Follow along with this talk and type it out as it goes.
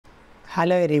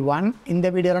Hello everyone, இந்த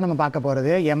வீடியோவில் நம்ம பார்க்க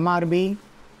போகிறது MRB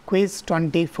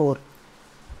Quiz-24.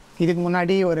 இதுக்கு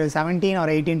முன்னாடி ஒரு 17 or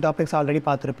 18 டாபிக்ஸ் ஆல்ரெடி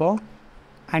பார்த்துருப்போம்.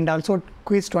 அண்ட் ஆல்சோ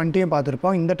Quiz-20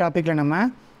 பார்த்துருப்போம். இந்த டாப்பிக்கில் நம்ம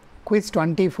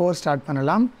Quiz-24 ஸ்டார்ட்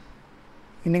பண்ணலாம்.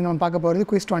 இன்றைக்கி நம்ம பார்க்க போகிறது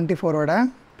Quiz-24ஓட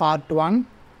Part-1.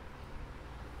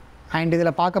 அண்ட்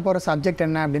இதில் பார்க்க போகிற சப்ஜெக்ட்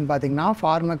என்ன அப்படின்னு பார்த்தீங்கன்னா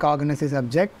Pharmacognosy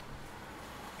சப்ஜெக்ட்.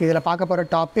 இதில் பார்க்க போகிற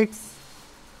topics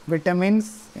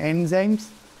vitamins, enzymes,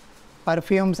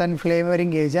 perfumes and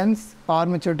flavoring agents,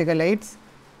 pharmaceutical aids,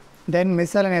 then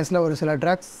miscellaneously ஒரு சில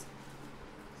drugs,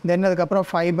 then அதுக்கப்புறம்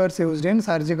fibers used in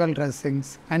surgical dressings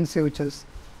and sutures.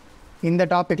 இந்த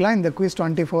டாப்பிக்லாம் இந்த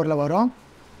Quiz-24ல் வரும்.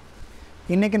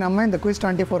 இன்றைக்கி நம்ம இந்த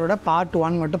Quiz-24ஓட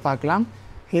Part-1 மட்டும் பார்க்கலாம்.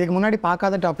 இதுக்கு முன்னாடி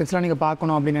பார்க்காத டாபிக்ஸ்லாம் நீங்கள்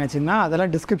பார்க்கணும் அப்படின்னு நினச்சிங்கன்னா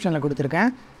அதெல்லாம் டிஸ்கிரிப்ஷனில்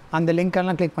கொடுத்துருக்கேன். அந்த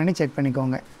லிங்க்கெல்லாம் கிளிக் பண்ணி செக்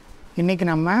பண்ணிக்கோங்க. இன்றைக்கி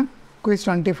நம்ம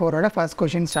Quiz-24ஓட ஃபர்ஸ்ட்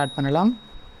கொஷின் ஸ்டார்ட் பண்ணலாம்.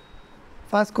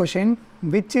 First question,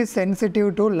 which is sensitive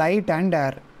to light and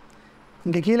air?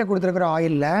 இங்கே கீழே கொடுத்துருக்குற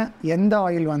ஆயிலில் எந்த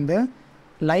ஆயில் வந்து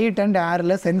லைட் அண்ட்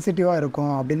ஏரில் சென்சிட்டிவாக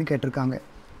இருக்கும் அப்படின்னு கேட்டிருக்காங்க.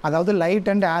 அதாவது லைட்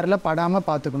அண்ட் ஏரில் படாமல்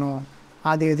பார்த்துக்கணும்,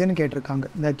 அது எதுன்னு கேட்டிருக்காங்க.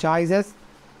 இந்த choices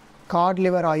God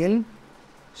liver oil,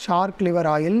 shark liver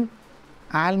oil,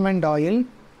 almond oil,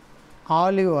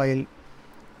 olive oil.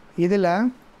 இதில்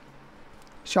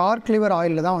ஷார்க் லிவர்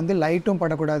ஆயிலில் தான் வந்து லைட்டும்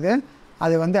படக்கூடாது,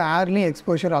 அது வந்து ஏர்லேயும்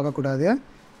எக்ஸ்போஷர் ஆகக்கூடாது.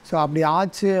 ஸோ அப்படி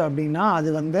ஆச்சு அப்படின்னா அது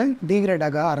வந்து டீக்ரேட்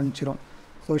ஆக ஆரம்பிச்சிடும்.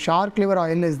 So shark liver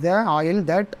oil is the oil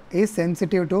that is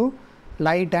sensitive to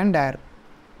light and air.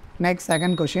 Next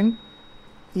second question,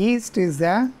 east is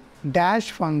the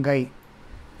dash fungi.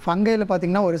 ஃபங்கையில்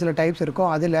பார்த்திங்கன்னா ஒரு சில டைப்ஸ்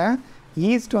இருக்கும், அதில்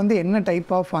ஈஸ்ட் வந்து என்ன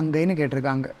டைப் ஆஃப் ஃபங்கைன்னு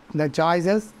கேட்டிருக்காங்க. த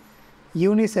choices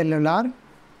unicellular,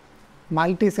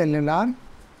 multi cellular,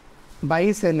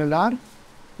 பைசெல்லுலார்,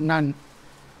 none.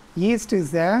 East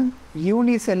is the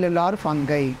unicellular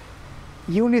fungi.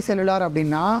 Unicellular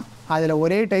அப்படின்னா அதில்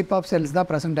ஒரே டைப் ஆஃப் செல்ஸ் தான்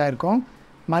ப்ரெசென்ட் ஆகிருக்கும்.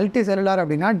 மல்டி செல்லுலார்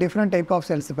அப்படின்னா different type of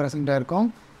cells present ஆகிருக்கும்.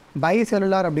 பை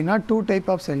செல்லுலார் அப்படின்னா 2 டைப்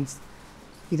ஆஃப் செல்ஸ்.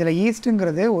 இதில்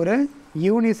ஈஸ்ட்டுங்கிறது ஒரு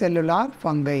யூனிசெல்லுலார்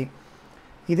ஃபங்கை.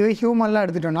 இதுவே ஹியூமன்லாம்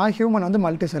எடுத்துட்டோன்னா ஹியூமன் வந்து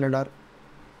மல்டி செல்லுலார்,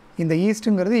 இந்த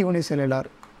ஈஸ்ட்டுங்கிறது unicellular.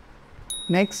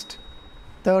 Next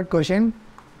third question,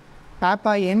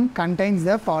 பாப்பாயின் contains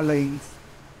த ஃபாலோயிங்ஸ்.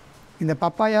 இந்த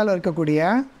பப்பாயாவில் இருக்கக்கூடிய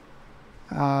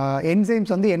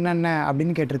என்சைம்ஸ் வந்து என்னென்ன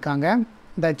அப்படின்னு கேட்டிருக்காங்க.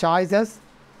 த choices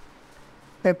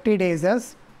பெப்டிடேசஸ்,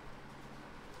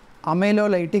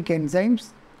 அமைலோலைட்டிக் enzymes,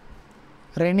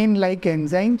 renin like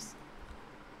enzymes,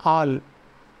 all.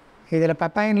 இதில்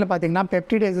பப்பாயினில் பார்த்திங்கன்னா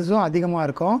பெப்டிடேசஸும் அதிகமாக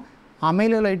இருக்கும்,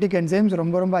 அமைலோலைட்டிக் என்சைம்ஸ்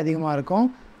ரொம்ப ரொம்ப அதிகமாக இருக்கும்,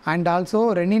 and also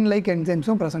renin like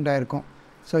என்சைம்ஸும் present ஆகிருக்கும்.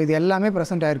 ஸோ இது எல்லாமே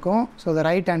ப்ரெசென்ட் ஆகிருக்கும். So the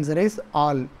right answer is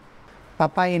all.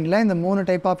 பப்பாயினில் இந்த 3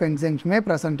 டைப் ஆஃப் என்சைம்ஸுமே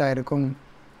ப்ரெசென்ட் ஆகிருக்கும்.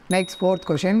 Next fourth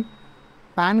question,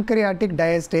 pancreatic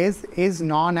diastase is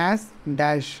known as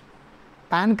dash.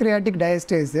 pancreatic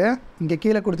diastase இங்கே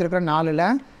கீழே கொடுத்துருக்கிற 4ல்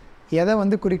எதை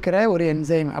வந்து குறிக்கிற ஒரு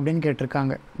என்சைம் அப்படின்னு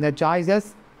கேட்டிருக்காங்க. இந்த சாய்ஸஸ்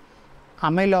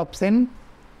அமைலோப்சின்,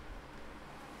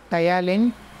 டயாலின்,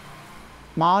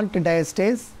 மால்ட்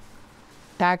டயஸ்டேஸ்,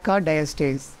 டாக்கா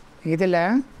டயஸ்டேஸ். இதில்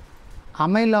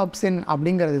அமைலாப்சின்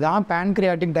அப்படிங்கிறது தான்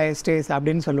pancreatic diastase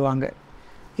அப்படின்னு சொல்லுவாங்க.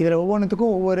 இதில்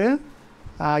ஒவ்வொன்றுத்துக்கும் ஒவ்வொரு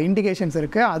இண்டிகேஷன்ஸ்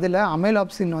இருக்குது. அதில்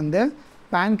அமைலாப்சின் வந்து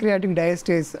pancreatic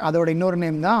diastase, அதோட இன்னொரு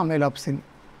நேம் தான் அமைலாப்சின்.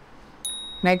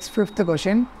 Next fifth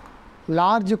question,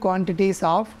 large quantities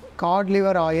of God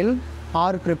liver oil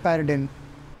R prepared இன்.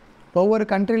 ஒவ்வொரு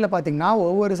கண்ட்ரியில் பார்த்திங்கன்னா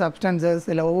ஒவ்வொரு சப்ஸ்டன்சஸ்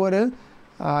இல்லை ஒவ்வொரு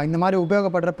இந்த மாதிரி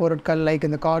உபயோகப்படுற பொருட்கள் லைக்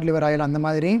இந்த காட் லிவர் ஆயில் அந்த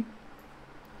மாதிரி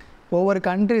ஒவ்வொரு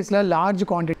கண்ட்ரீஸில் லார்ஜ்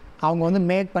குவான்டிட்டி அவங்க வந்து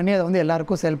மேக் பண்ணி அதை வந்து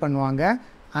எல்லாருக்கும் செல் பண்ணுவாங்க.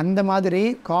 அந்த மாதிரி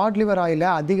காட் லிவர் ஆயிலை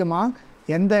அதிகமாக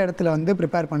எந்த இடத்துல வந்து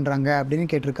ப்ரிப்பேர் பண்ணுறாங்க அப்படின்னு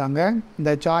கேட்டிருக்காங்க.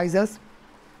 இந்த choices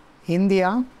India,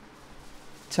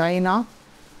 China,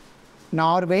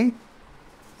 Norway,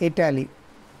 Italy.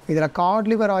 இதில் காட்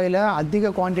லிவர் ஆயிலை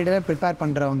அதிக குவான்டிட்டியில் ப்ரிப்பேர்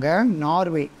பண்ணுறவங்க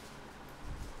நார்வே.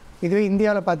 இதுவே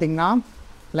இந்தியாவில் பார்த்திங்கன்னா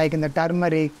லைக் இந்த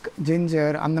டர்மரிக்,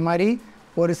 ஜிஞ்சர் அந்த மாதிரி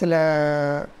ஒரு சில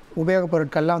உபயோகப்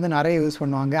பொருட்கள்லாம் வந்து நிறைய யூஸ்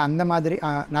பண்ணுவாங்க, அந்த மாதிரி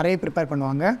நிறைய ப்ரிப்பேர்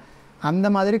பண்ணுவாங்க. அந்த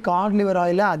மாதிரி காட் லிவர்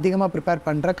ஆயிலை அதிகமாக ப்ரிப்பேர்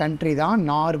பண்ணுற கண்ட்ரி தான்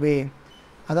நார்வே.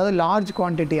 அதாவது லார்ஜ்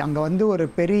குவான்டிட்டி, அங்கே வந்து ஒரு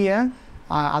பெரிய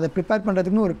அதை ப்ரிப்பேர்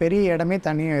பண்ணுறதுக்குன்னு ஒரு பெரிய இடமே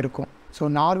தனியாக இருக்கும். ஸோ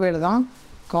நார்வேல தான்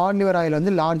காட் லிவர் ஆயில்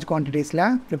வந்து லார்ஜ் குவான்டிட்டிஸில்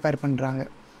ப்ரிப்பேர் பண்ணுறாங்க.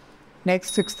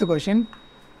 Next sixth question,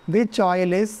 which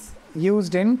oil is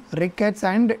used in rickets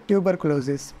and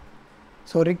tuberculosis.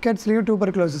 So ரிக்கெட்ஸ்லேயும்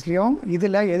டியூபர்குலோசிஸ்லேயும்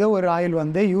இதில் ஏதோ ஒரு ஆயில்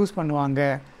வந்து யூஸ் பண்ணுவாங்க,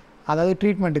 அதாவது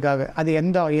ட்ரீட்மெண்ட்டுக்காக. அது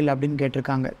எந்த ஆயில் அப்படின்னு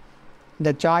கேட்டிருக்காங்க.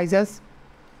 இந்த choices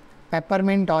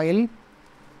peppermint oil,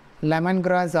 lemon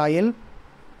grass oil,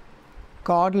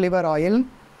 God liver oil,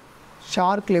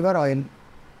 shark liver oil.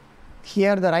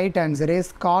 Here the right answer is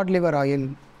cod liver oil.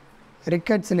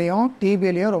 ரிக்கட்ஸ்லேயும்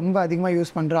டிபிலையும் ரொம்ப அதிகமாக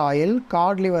யூஸ் பண்ணுற ஆயில்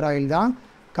காட் லிவர் ஆயில் தான்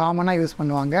காமனாக யூஸ்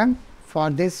பண்ணுவாங்க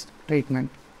for this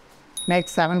treatment.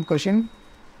 Next 7th question.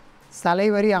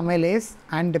 Salivary amylase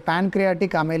and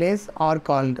pancreatic amylase are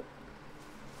called.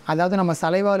 அதாவது நம்ம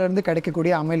சலைவாலேருந்து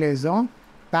கிடைக்கக்கூடிய அமைலேஸும்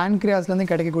பேன்க்ரியாஸ்லேருந்து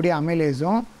கிடைக்கக்கூடிய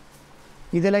அமைலேஸும்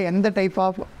இதில்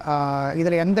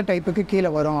எந்த டைப்புக்கு கீழே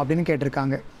வரும் அப்படின்னு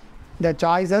கேட்டிருக்காங்க. த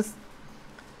சாய்ஸஸ்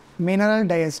மினரல்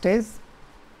டயஸ்டேஸ்,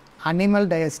 அனிமல்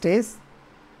டயஸ்டேஸ்,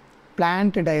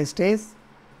 பிளான்ட் டயஸ்டேஸ்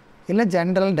இல்லை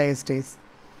ஜென்ரல் டயஸ்டேஸ்.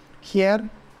 ஹியர்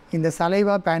இந்த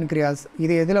சலைவா பேன்க்ரியாஸ்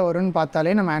இது எதில் வரும்னு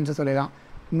பார்த்தாலே நம்ம ஆன்சர் சொல்லிடலாம்.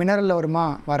 மினரலில் வருமா?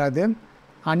 வராது.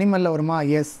 அனிமலில் வருமா?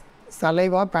 எஸ்.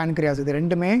 சலைவா பேன்க்ரியாஸ் இது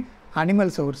ரெண்டுமே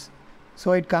animal source. So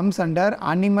it comes under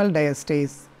animal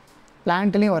டயஸ்டேஸ்.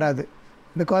 பிளான்ட்லேயும் வராது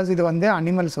பிகாஸ் இது வந்து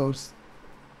animal source.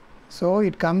 So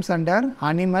it comes under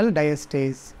animal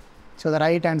டயஸ்டேஸ். So the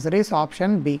right answer is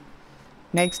option B.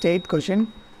 Next 8th question.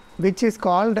 Which is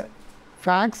called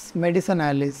facts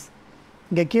மெடிசனாலிஸ்.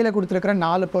 இங்கே கீழே கொடுத்துருக்கிற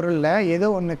 4 பொருளில் ஏதோ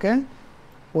ஒன்றுக்கு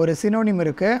ஒரு சினோனிம்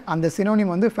இருக்குது. அந்த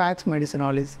சினோனிம் வந்து ஃபேக்ஸ்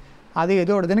மெடிசனாலிஸ். அது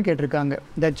எதோடதுன்னு கேட்டிருக்காங்க.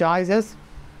 த choices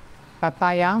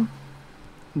papaya,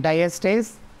 diastase,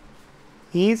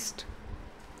 yeast,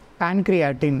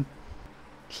 pancreatin.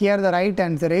 Here the right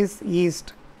answer is yeast.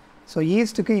 So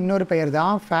yeastக்கு இன்னொரு பெயர்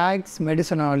தான் ஃபேக்ஸ்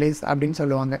மெடிசனாலிஸ் அப்படின்னு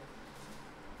சொல்லுவாங்க.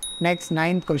 Next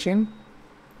 9th question.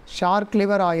 Shark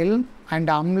liver oil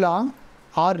and amla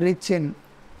R rich in.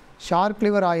 Shark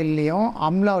liver ஆயில்லையும்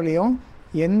அம்லாவிலையும்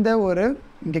எந்த ஒரு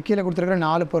இங்கே கீழே கொடுத்துருக்கிற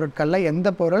 4 பொருட்களில் எந்த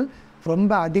பொருள்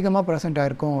ரொம்ப அதிகமாக ப்ரெசென்ட்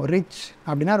ஆகிருக்கும்? ரிச்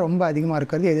அப்படின்னா ரொம்ப அதிகமாக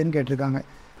இருக்கிறது எதுன்னு கேட்டிருக்காங்க.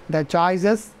 த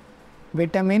choices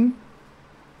vitamin,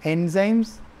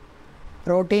 enzymes,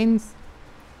 proteins,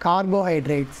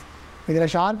 carbohydrates.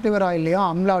 இதில் ஷார்க் லிவர் ஆயில்லையும்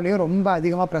அம்லாவிலையும் ரொம்ப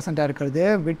அதிகமாக ப்ரெசென்ட்டாக இருக்கிறது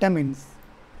விட்டமின்ஸ்.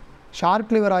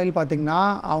 ஷார்க் லிவர் ஆயில் பார்த்திங்கன்னா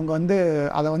அவங்க வந்து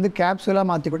அதை வந்து கேப்சூலாக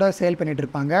மாற்றி கூட சேல் பண்ணிகிட்டு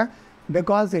இருப்பாங்க.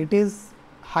 Because it is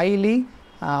highly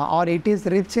R it is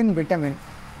rich in vitamin.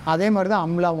 அதே மாதிரி தான்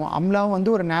அம்லாவும்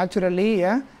வந்து ஒரு naturally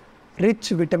rich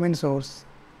vitamin source.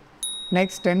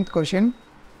 Next 10th question.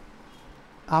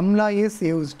 Amla is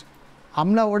used.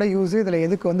 அம்லாவோட use இதில்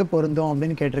எதுக்கு வந்து பொருந்தும்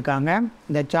அப்படின்னு கேட்டிருக்காங்க.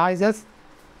 The choices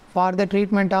for the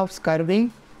treatment of scurvy,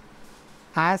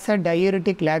 as a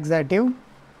diuretic laxative,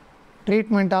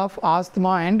 treatment of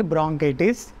asthma and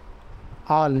bronchitis,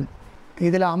 all.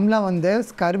 இதில் அம்லா வந்து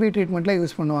ஸ்கர்வி ட்ரீட்மெண்ட்டில்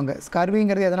யூஸ் பண்ணுவாங்க.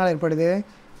 ஸ்கர்விங்கிறது எதனால் ஏற்படுது?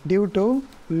 Due to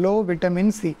low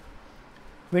vitamin C.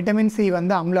 Vitamin C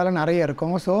வந்து அம்லாவில் நிறைய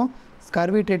இருக்கும். ஸோ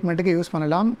ஸ்கர்வி ட்ரீட்மெண்ட்டுக்கு யூஸ்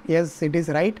பண்ணலாம். S, it is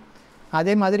right.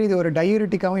 அதே மாதிரி இது ஒரு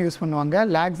டயூரிட்டிக்காகவும் யூஸ் பண்ணுவாங்க,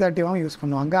 லாக்ஸாட்டிவாகவும் யூஸ்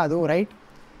பண்ணுவாங்க, அதுவும் ரைட்.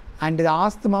 அண்ட் இது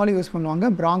ஆஸ்துமாவிலும் யூஸ் பண்ணுவாங்க,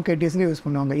 ப்ராங்கைட்டிஸ்லையும் யூஸ்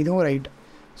பண்ணுவாங்க, இதுவும் ரைட்.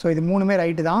 ஸோ இது மூணுமே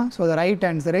ரைட்டு தான். So the right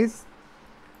answer is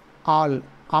all.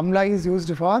 Amla is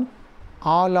used for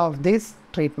all of this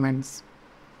treatments.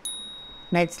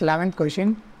 Next 11th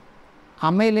question.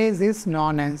 Amylase is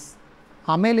நான் as.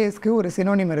 அமைலேஸ்க்கு ஒரு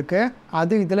சினோனிம் இருக்குது,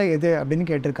 அது இதில் எது அப்படின்னு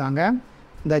கேட்டிருக்காங்க.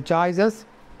 த சாய்ஸஸ்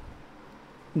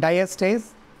டயஸ்டேஸ்,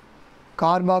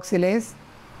 கார்பாக்சிலேஸ்,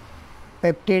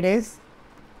 பெப்டிடேஸ்,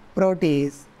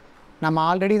 ப்ரோட்டீஸ். நம்ம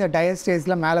ஆல்ரெடி இந்த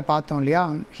டயஸ்டேஸில் மேலே பார்த்தோம் இல்லையா?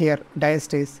 ஹியர்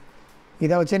டயஸ்டேஸ்.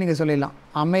 இதை வச்சே நீங்கள் சொல்லிடலாம்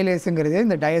அமைலேஸுங்கிறது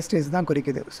இந்த டயஸ்டேஸ் தான்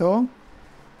குறிக்குது. So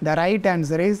the right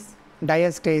answer is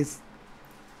டயஸ்டேஸ்.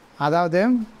 அதாவது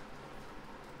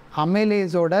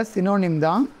அமைலேஸோட சினோனிம்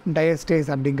தான்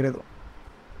டயஸ்டேஸ் அப்படிங்கிறது.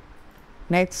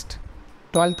 Next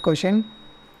 12th question.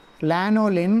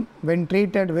 Lanolin when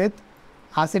treated with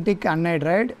acetic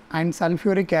anhydride and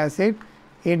sulfuric acid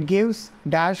it gives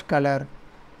dash color.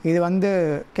 இது வந்து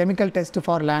chemical test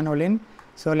for lanolin.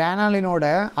 So லானோலினோட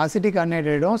acetic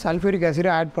அன்ஹைட்ரைடும் sulphuric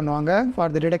ஆசிடும் add பண்ணுவாங்க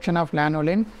for the detection of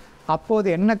lanolin. அப்போது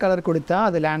என்ன colour கொடுத்தா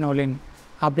அது lanolin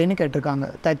அப்படின்னு கேட்டிருக்காங்க.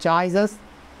 த choices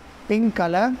pink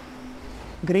colour,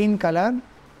 green color,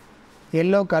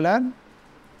 yellow color,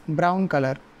 brown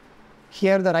color.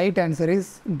 Here the right answer is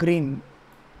green.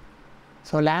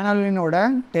 So லானோலினோட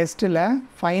டெஸ்ட்டில்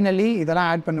finally இதெல்லாம்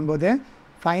add பண்ணும்போது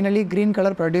ஃபைனலி க்ரீன்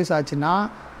கலர் ப்ரொடியூஸ் ஆச்சுன்னா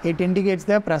it indicates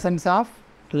the presence of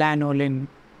lanolin.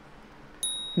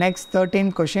 Next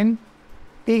 13th question.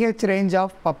 pH range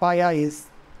of papaya is.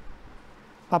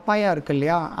 Papaya இருக்கு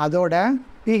இல்லையா, அதோட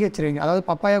pH range, அதாவது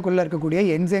பப்பாயாக்குள்ளே இருக்கக்கூடிய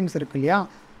enzymes இருக்கு இல்லையா,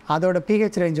 அதோட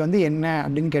pH ரேஞ்ச் வந்து என்ன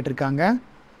அப்படின்னு கேட்டிருக்காங்க.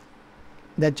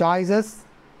 த choices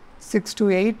 6 to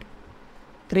 8,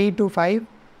 3 to 5,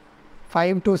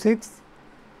 5 to 6,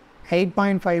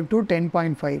 8.5 to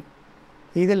 10.5.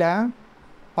 இதில்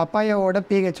பப்பாயாவோட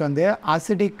pH வந்து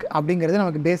அசிடிக் அப்படிங்கிறது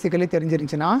நமக்கு பேசிக்கலி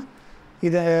தெரிஞ்சிருந்துச்சுன்னா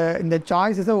இந்த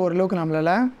சாய்ஸஸை ஓரளவுக்கு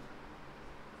நம்மளால்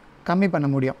கம்மி பண்ண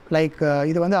முடியும். லைக்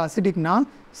இது வந்து அசிடிக்னா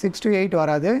 6 to 8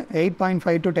 வராது,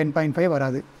 8.5 to 10.5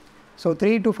 வராது. ஸோ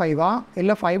 3 to 5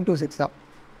 இல்லை 5 to 6.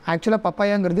 ஆக்சுவலாக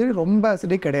பப்பாயாங்கிறது ரொம்ப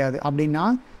அசிடிக் கிடையாது. அப்படின்னா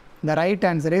the right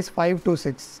answer is 5 to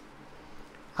 6.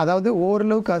 அதாவது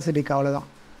ஓரளவுக்கு அசிடிக், அவ்வளோதான்.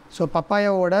 ஸோ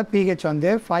பப்பாயாவோட pH வந்து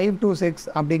 5 to 6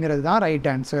 அப்படிங்கிறது தான் right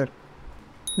answer.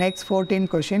 Next 14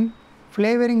 question.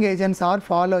 Flavouring agents are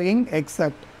following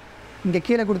accept. இங்கே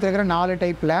கீழே கொடுத்துருக்கிற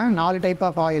 4 டைப்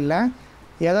ஆஃப் ஆயிலில்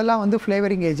எதெல்லாம் வந்து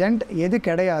ஃப்ளேவரிங் ஏஜென்ட், எது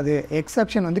கிடையாது,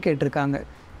 எக்ஸப்ஷன் வந்து கேட்டிருக்காங்க.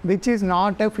 Which is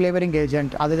not a flavouring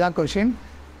agent, அதுதான் question.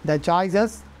 The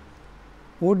choices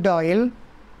wood oil,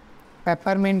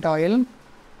 peppermint oil,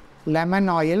 lemon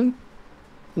oil,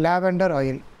 lavender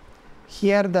oil.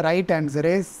 Here the right answer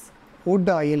is wood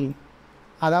oil.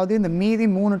 அதாவது இந்த மீதி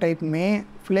 3 டைப்புமே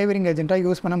ஃப்ளேவரிங் ஏஜென்ட்டாக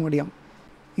யூஸ் பண்ண முடியும்.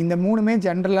 இந்த 3மே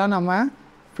ஜென்ரலாக நம்ம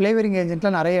ஃப்ளேவரிங்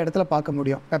ஏஜென்ட்டில் நிறைய இடத்துல பார்க்க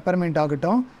முடியும். பெப்பர்மெண்ட்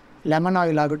ஆகட்டும், லெமன்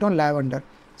ஆயில் ஆகட்டும், லாவெண்டர்.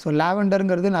 ஸோ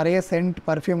லாவெண்டருங்கிறது நிறைய சென்ட்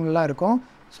பர்ஃப்யூம்லாம் இருக்கும்.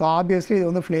 ஸோ ஆப்வியஸ்லி இது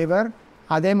வந்து ஃப்ளேவர்.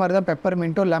 அதே மாதிரி தான்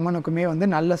பெப்பர்மெண்ட்டும் லெமனுக்குமே வந்து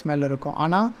நல்ல ஸ்மெல் இருக்கும்.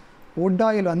 ஆனால் wood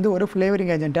oil வந்து ஒரு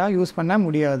ஃப்ளேவரிங் ஏஜென்ட்டாக யூஸ் பண்ண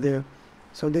முடியாது.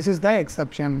 So this is the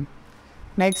exception.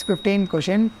 Next 15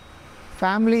 question.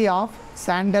 Family of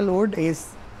sandalwood is.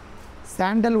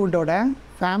 சாண்டல்வுட்டோட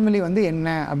family வந்து என்ன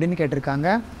அப்படின்னு கேட்டிருக்காங்க.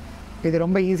 இது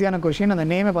ரொம்ப ஈஸியான கொஷின், அந்த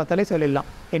நேமை பார்த்தாலே சொல்லிடலாம்.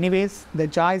 எனிவேஸ் த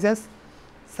சாய்ஸஸ்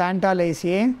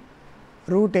சாண்டாலேசியே,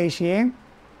 ரூட்டேஷியே,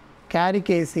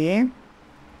 கேரிகேசியே,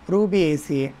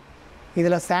 ரூபிஏசியே.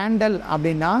 இதில் சாண்டல்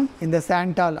அப்படின்னா இந்த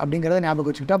சாண்டால் அப்படிங்கிறத ஞாபகம்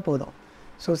வச்சுக்கிட்டா போதும்.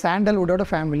 So சாண்டல்வுட்டோட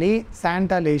family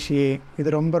சாண்டாலேஷியே. இது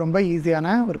ரொம்ப ரொம்ப ஈஸியான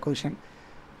ஒரு கொஷின்.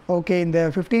 ஓகே, இந்த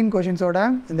 15 கொஷின்ஸோட,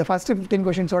 இந்த ஃபஸ்ட்டு 15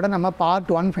 கொஷின்ஸோட நம்ம பார்ட்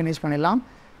 1 ஃபினிஷ் பண்ணிடலாம்.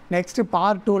 நெக்ஸ்ட்டு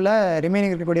பார்ட் 2ல்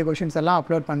ரிமைனிங் இருக்கக்கூடிய கொஷின்ஸ் எல்லாம்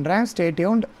அப்லோட் பண்ணுறேன். Stay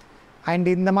tuned. அண்ட்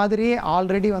இந்த மாதிரி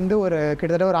ஆல்ரெடி வந்து ஒரு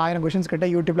கிட்டத்தட்ட ஒரு 1000 கொஷின்ஸ் கிட்ட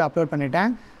யூடியூப்பில் அப்லோட்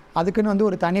பண்ணிட்டேன். அதுக்குன்னு வந்து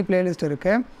ஒரு தனி பிளேலிஸ்ட்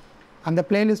இருக்குது. அந்த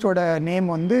பிளேலிஸ்ட்டோட நேம்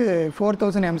வந்து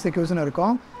 4000 MCQஸ்னு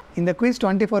இருக்கும். இந்த குவிஸ்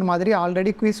 24 மாதிரி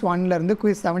ஆல்ரெடி குவிஸ் 1லேருந்து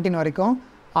குவிஸ் 17 வரைக்கும்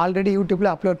ஆல்ரெடி யூடியூப்பில்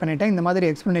அப்லோட் பண்ணிட்டேன் இந்த மாதிரி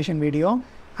எக்ஸ்ப்ளனேஷன் வீடியோ.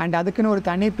 அண்ட் அதுக்குன்னு ஒரு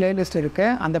தனி பிளேலிஸ்ட்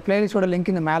இருக்குது. அந்த பிளேலிஸ்ட்டோட லிங்க்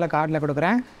இங்கே மேலே கார்டில்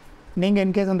கொடுக்குறேன். நீங்கள்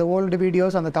இன்கேஸ் அந்த ஓல்டு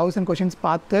வீடியோஸ், அந்த 1000 கொஷின்ஸ்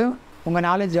பார்த்து உங்கள்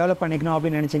நாலேஜ் டெவலப் பண்ணிக்கணும்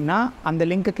அப்படின்னு நினச்சிங்கன்னா அந்த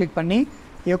லிங்க்கை கிளிக் பண்ணி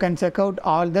you can check out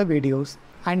all the videos.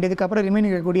 And இதுக்கப்புறம்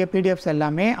ரிமைனிங் இருக்கக்கூடிய PDFs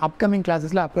எல்லாமே அப்கமிங்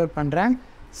கிளாஸஸில் அப்லோட் பண்ணுறேன்.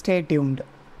 Stay tuned.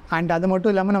 அண்ட் அது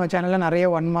மட்டும் இல்லாமல் நம்ம சேனலில் நிறைய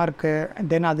 1 மார்க்கு,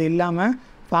 தென் அது இல்லாமல்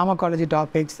pharmacology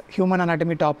topics, human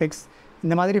anatomy topics,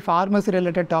 இந்த மாதிரி ஃபார்மசி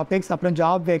ரிலேட்டட் டாபிக்ஸ், அப்புறம்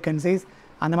ஜாப் வேகன்சிஸ்,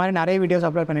 அந்த மாதிரி நிறைய வீடியோஸ்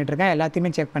அப்லோட் பண்ணிகிட்ருக்கேன். எல்லாத்தையுமே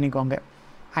செக் பண்ணிக்கோங்க.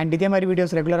 அண்ட் இதே மாதிரி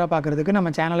வீடியோஸ் ரெகுலராக பார்க்குறதுக்கு நம்ம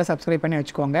சேனலை சப்ஸ்கிரைப் பண்ணி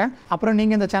வச்சுக்கோங்க. அப்புறம்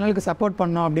நீங்கள் இந்த சேனலுக்கு சப்போர்ட்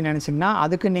பண்ணணும் அப்படின்னு நினச்சிங்கன்னா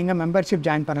அதுக்கு நீங்கள் மெம்பர்ஷிப்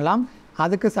ஜாயின் பண்ணலாம்.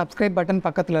 அதுக்கு சப்ஸ்கிரைப் பட்டன்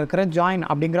பக்கத்தில் இருக்கிற ஜாயின்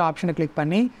அப்படிங்கிற ஆப்ஷனை கிளிக்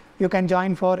பண்ணி you can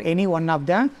join for any one of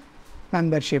the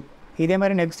membership. இதே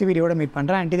மாதிரி நெக்ஸ்ட் வீடியோட மீட்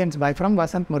பண்ணுறேன். Until then by from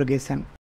Vasanth Murugesan.